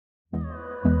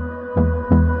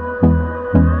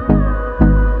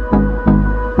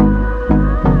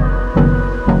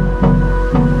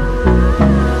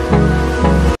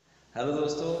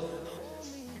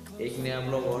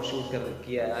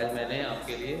किया है आज मैंने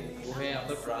आपके लिए, वो है यहाँ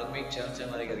पर प्राग में एक चर्च है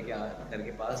हमारे घर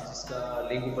के पास, जिसका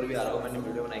लिंक ऊपर भी आ रहा होगा, मैंने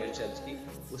वीडियो बनाई है चर्च की।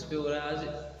 उस पर हो रहा है आज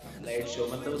लाइट शो,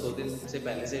 मतलब 2 दिन से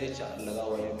पहले से लगा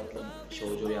हुआ है, मतलब शो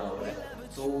जो यहाँ हो रहा है।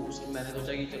 तो मैंने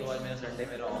सोचा कि चलो आज मेरा संडे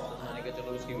मेरा ऑफ था, तो मैंने कहा चलो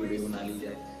उसकी वीडियो बना ली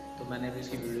जाए। तो मैंने अभी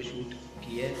इसकी वीडियो शूट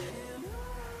की है,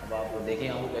 अब आप देखें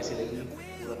आपको कैसी लगी।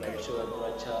 पूरा लाइट शो है, पूरा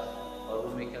अच्छा। और वो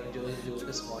मेरे ख्याल जो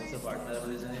उसका स्पॉन्सर पार्टनर है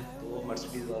जिसने, तो वो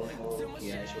मर्सिडीज वालों ने वो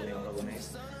किया है शो यहाँ पर बने,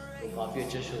 तो काफ़ी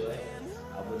अच्छा शो है।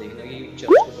 आपको देखना कि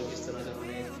चर्च के ऊपर किस तरह से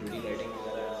उन्होंने 3D लाइटिंग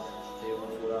वगैरह से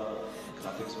पूरा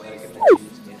ग्राफिक्स वगैरह के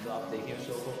यूज़ किए। तो आप देखें उस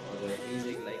शो को, और प्लीज़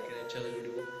एक लाइक करें अच्छा सा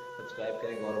वीडियो को, सब्सक्राइब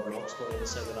करें गौरव ब्लॉग्स को,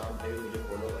 इंस्टाग्राम पे भी मुझे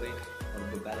फॉलो करें, और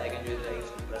जो बेल आइकन जो है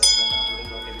उसको प्रेस करना पूरी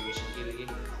नोटिफिकेशन के लिए।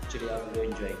 चलिए आप वीडियो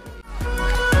एंजॉय कीजिए।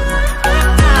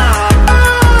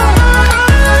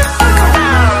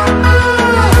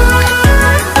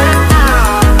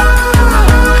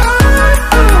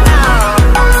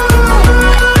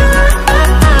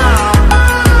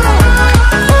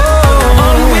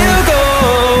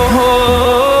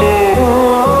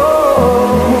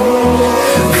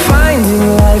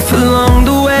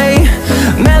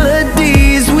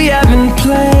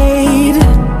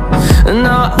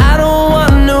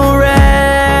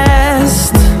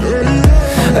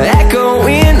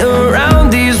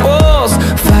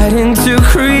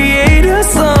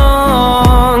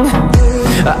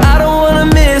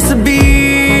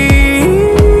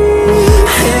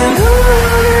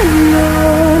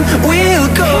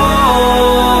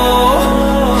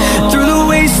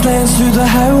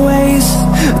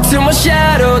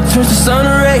 Turns to sun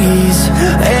rays,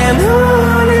 and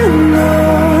on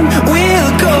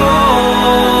we'll go,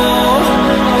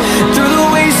 through the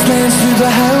wastelands, through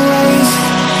the highways,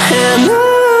 and on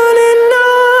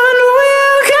we'll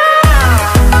go.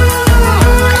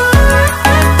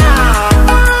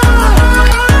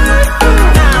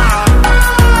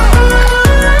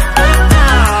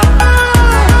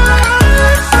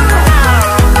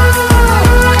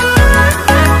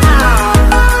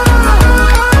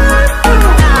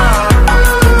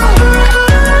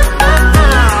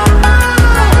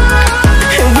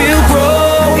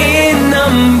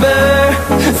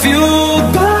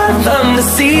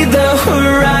 See the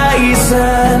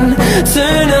horizon,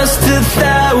 turn us to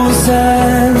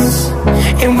thousands,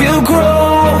 and we'll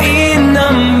grow in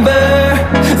number,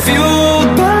 fueled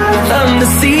by them to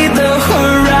see the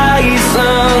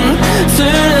horizon,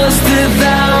 turn us to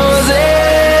thousands,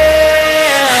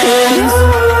 and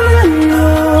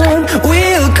on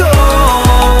we'll go,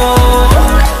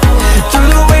 through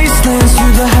the wastelands,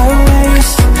 through the highways,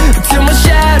 till my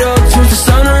shadow turns to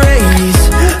sun rays,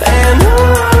 and on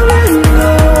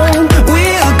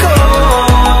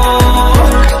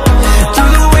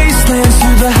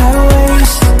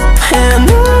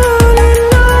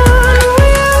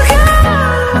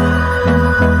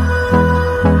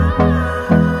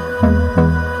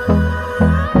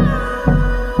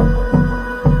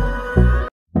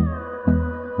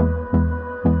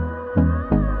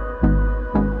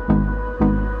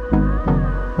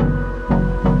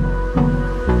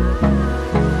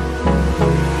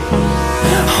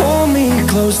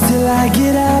close till I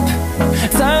get up.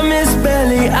 Time is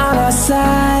barely on our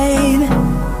side.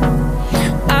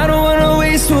 I don't wanna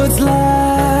waste what's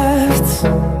left.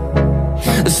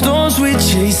 The storms we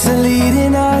chase are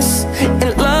leading us,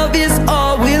 and love is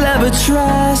all we'll ever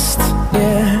trust.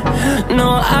 Yeah, no,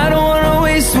 I don't wanna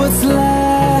waste what's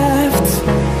left.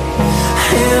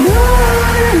 And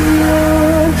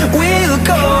on we'll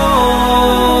go,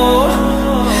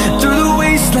 through the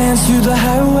wastelands, through the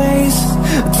highways,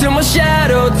 till my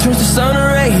shadow turns to sun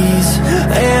rays,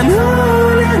 and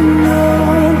on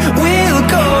we'll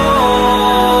go,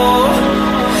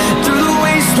 through the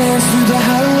wastelands, through the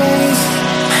highways,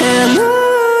 and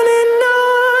on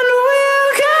we'll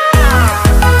go.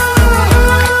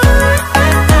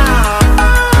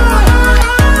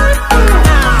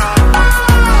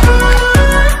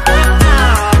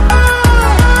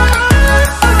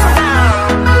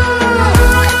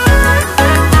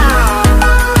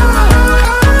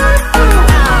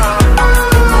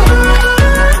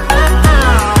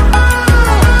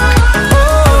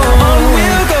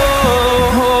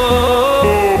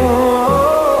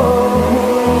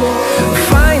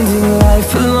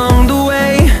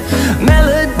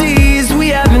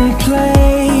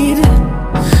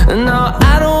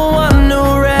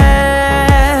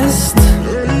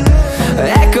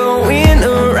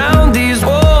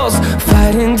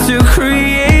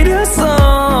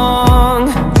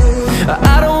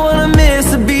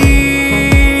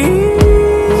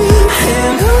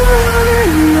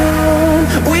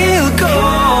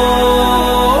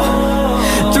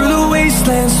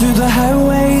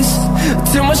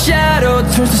 my shadow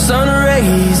turns to sun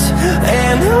rays.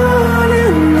 And on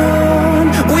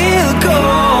we'll go,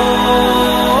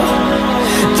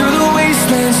 through the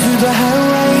wastelands, through the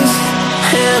highways.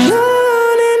 And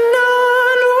on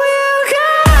we'll go.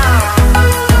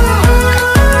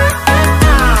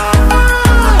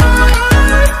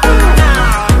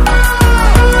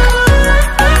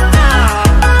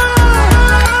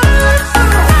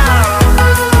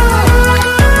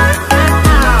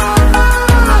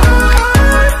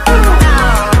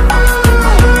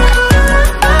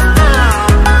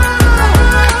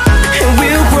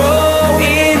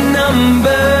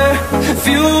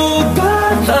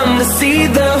 See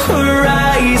the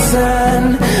horizon,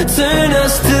 turn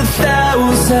us to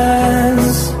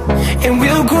thousands, and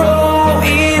we'll grow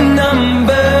in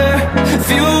number,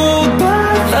 fueled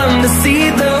by them. To see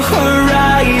the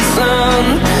horizon,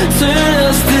 turn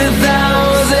us to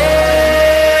thousands,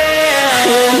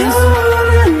 and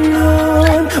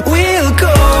on we'll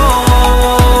go,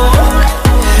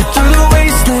 through the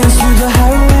wastelands, through the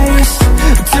highways,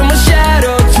 till my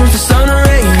shadow turns to sun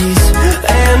rays.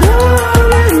 And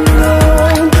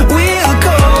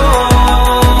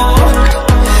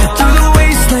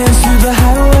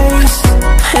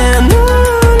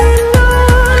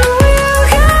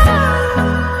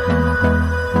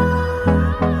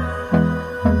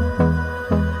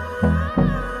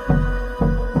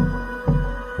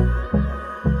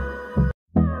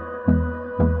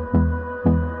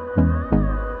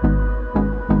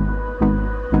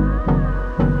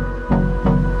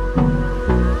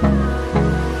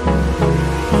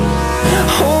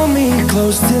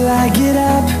close till I get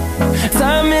up.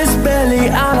 Time is barely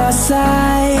on our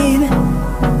side.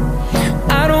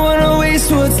 I don't wanna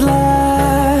waste what's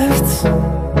left.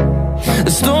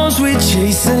 The storms we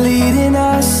chase are leading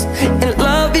us, and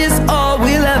love is all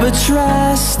we'll ever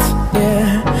trust. Yeah,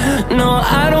 no,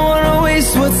 I don't wanna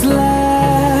waste what's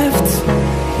left.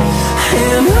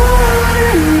 And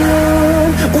on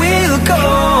we'll go,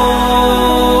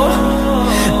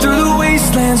 through the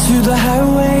wastelands, through the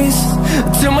highways,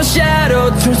 till my shadow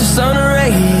turns to sun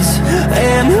rays.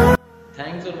 And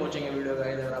thanks for watching video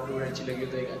guys. अगर आपको video अच्छी लगी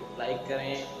तो एक like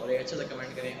करें और एक अच्छा सा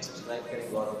कमेंट करें, सब्सक्राइब करें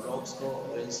गौरव ब्लॉग्स को,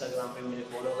 और इंस्टाग्राम पे मुझे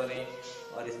फॉलो करें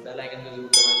और इस बेल आइकन को जरूर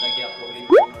दबाएं ताकि आपको अगली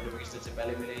नोटिफिकेशन सबसे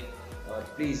पहले मिले। और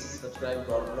प्लीज़ सब्सक्राइब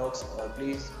गौरव ब्लॉग्स, और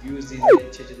प्लीज़ व्यूज़ दीजिए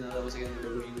अच्छे, जितना ज़्यादा हो सके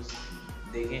वीडियो को व्यूज़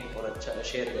देखें और अच्छा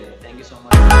शेयर करें। Thank you so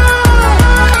much.